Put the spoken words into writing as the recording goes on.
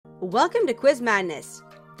Welcome to Quiz Madness.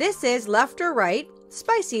 This is Left or Right,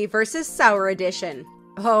 Spicy versus Sour edition.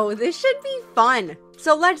 Oh, this should be fun.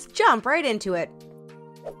 So let's jump right into it.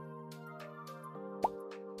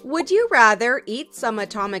 Would you rather eat some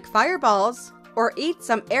atomic fireballs or eat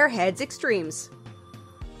some Airheads Extremes?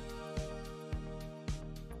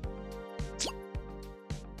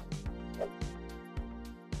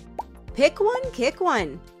 Pick one, kick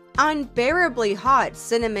one. Unbearably hot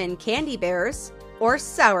cinnamon candy bears or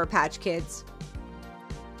Sour Patch Kids?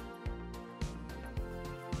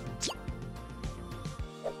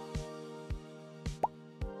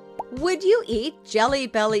 Would you eat Jelly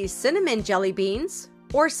Belly cinnamon jelly beans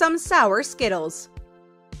or some sour Skittles?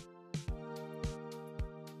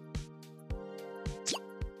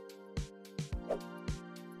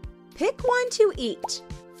 Pick one to eat.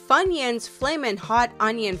 Funyuns Flamin' Hot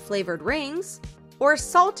Onion Flavored Rings or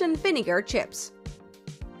Salt and Vinegar Chips?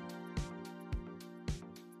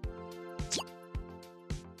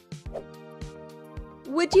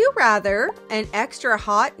 Would you rather an extra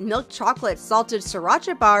hot milk chocolate salted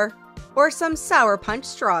sriracha bar or some Sour Punch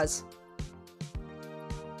straws?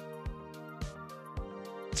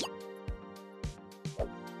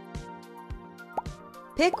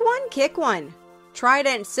 Pick one, kick one.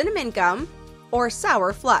 Trident cinnamon gum or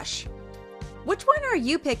Sour Flush? Which one are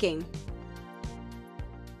you picking?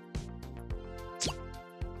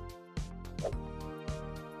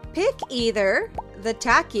 Pick either the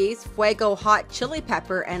Takis Fuego Hot Chili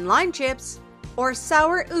Pepper and Lime Chips or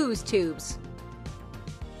Sour Ooze Tubes.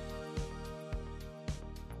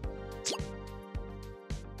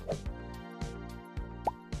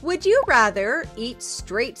 Would you rather eat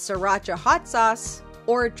straight sriracha hot sauce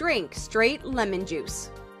or drink straight lemon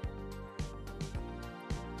juice?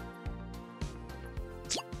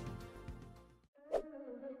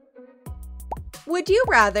 Would you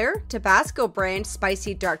rather Tabasco brand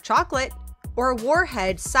spicy dark chocolate or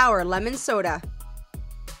Warhead sour lemon soda?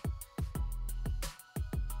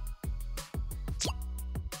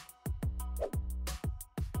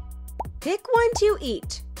 Pick one to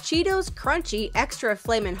eat. Cheetos Crunchy Extra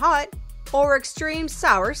Flamin' Hot or Extreme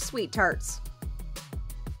Sour Sweet Tarts?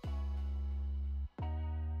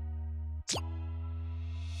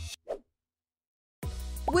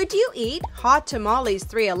 Would you eat Hot Tamales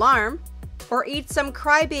 3 Alarm or eat some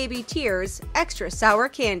Crybaby Tears Extra Sour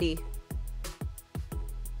Candy?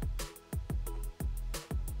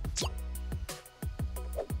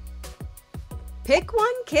 Pick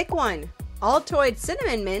one, kick one. Altoid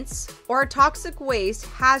Cinnamon Mints or Toxic Waste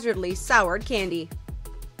Hazardly Soured Candy?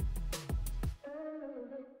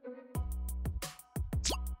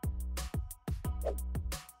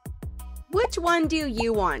 Which one do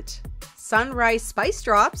you want? Sunrise Spice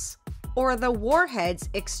Drops or the Warheads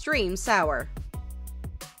Extreme Sour?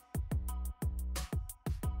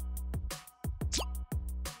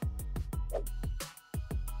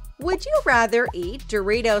 Would you rather eat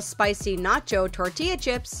Doritos Spicy Nacho Tortilla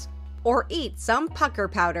Chips or eat some pucker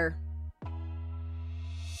powder?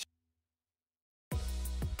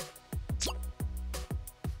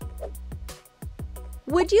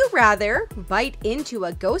 Would you rather bite into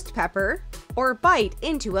a ghost pepper or bite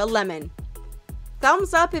into a lemon?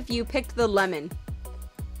 Thumbs up if you picked the lemon.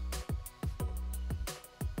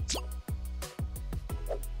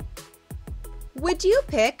 Would you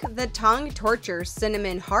pick the Tongue Torture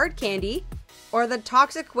Cinnamon Hard Candy or the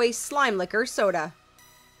Toxic Waste Slime Liquor Soda?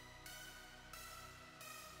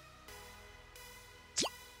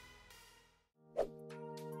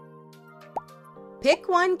 Pick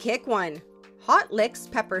one, kick one. Hot Licks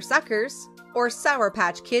Pepper Suckers or Sour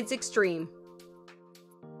Patch Kids Extreme?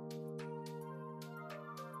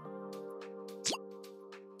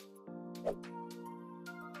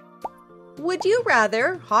 Would you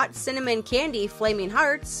rather hot cinnamon candy Flaming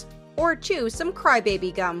Hearts or chew some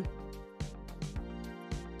Crybaby gum?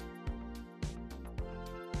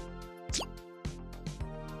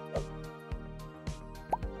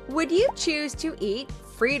 Would you choose to eat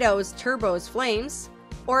Fritos Turbo's Flames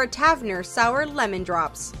or a Tavener Sour Lemon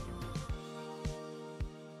Drops?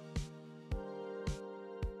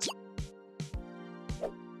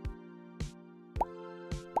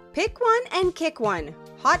 Pick one and kick one.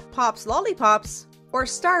 Hot Pops Lollipops or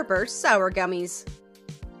Starburst Sour Gummies?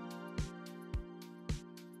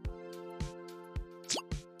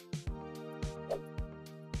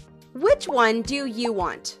 Which one do you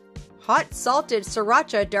want? Hot Salted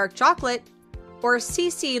Sriracha Dark Chocolate or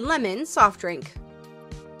CC Lemon Soft Drink?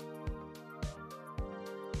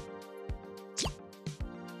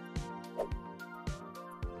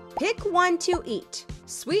 Pick one to eat.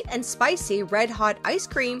 Sweet and Spicy Red Hot Ice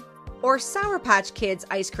Cream or Sour Patch Kids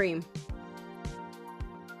Ice Cream?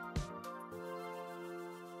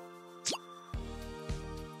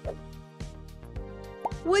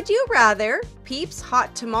 Would you rather Peeps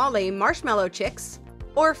Hot Tamale Marshmallow Chicks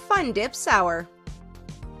or Fun Dip Sour?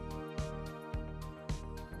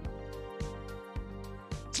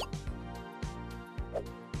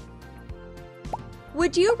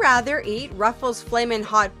 Would you rather eat Ruffles Flamin'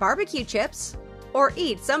 Hot Barbecue Chips or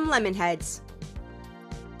eat some lemon heads?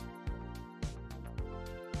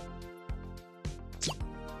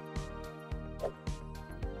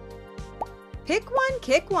 Pick one,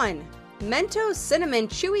 kick one. Mentos Cinnamon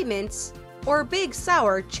Chewy Mints or Big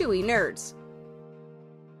Sour Chewy Nerds?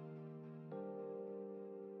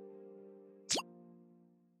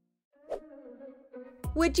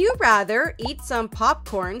 Would you rather eat some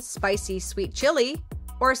Popcorn Spicy Sweet Chili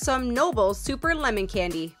or some Noble Super Lemon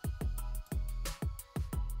Candy?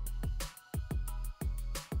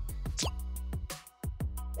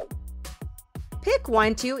 Pick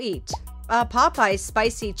one to eat. A Popeyes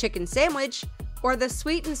Spicy Chicken Sandwich or the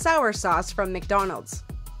sweet and sour sauce from McDonald's?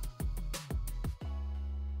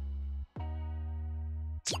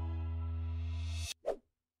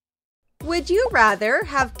 Would you rather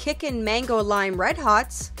have Kickin' Mango Lime Red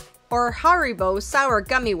Hots or Haribo Sour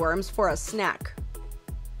Gummy Worms for a snack?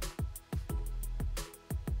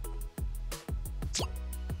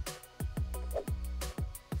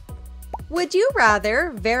 Would you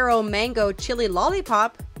rather Vero Mango Chili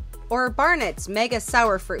Lollipop or Barnett's Mega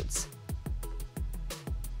Sour Fruits?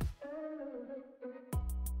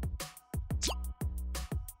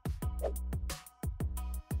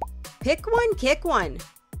 Pick one, kick one.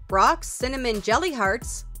 Brock's Cinnamon Jelly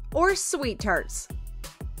Hearts or Sweet Tarts?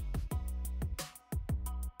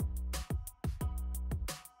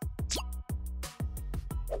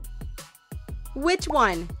 Which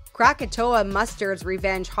one? Krakatoa Mustard's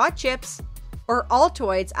Revenge Hot Chips or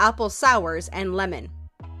Altoids Apple Sours and Lemon?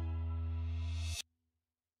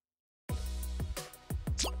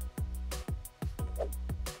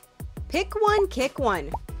 Pick one, kick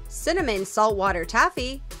one. Cinnamon Saltwater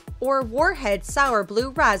Taffy or Warhead Sour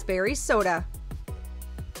Blue Raspberry Soda?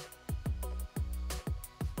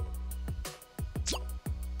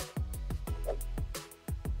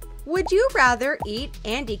 Would you rather eat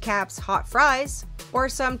Andy Capp's Hot Fries or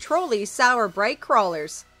some Trolley Sour Bright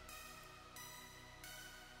Crawlers?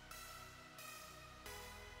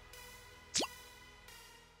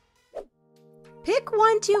 Pick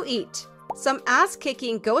one to eat. Some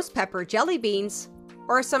ass-kicking Ghost Pepper Jelly Beans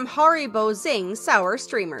or some Haribo Zing Sour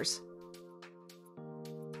Streamers?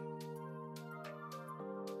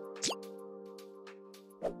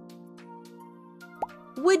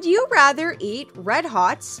 Would you rather eat Red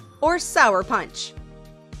Hots or Sour Punch?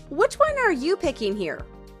 Which one are you picking here?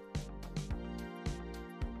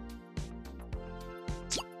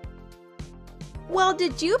 Well,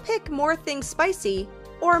 did you pick more things spicy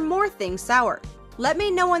or more things sour? Let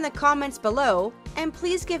me know in the comments below, and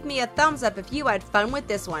please give me a thumbs up if you had fun with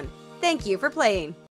this one. Thank you for playing.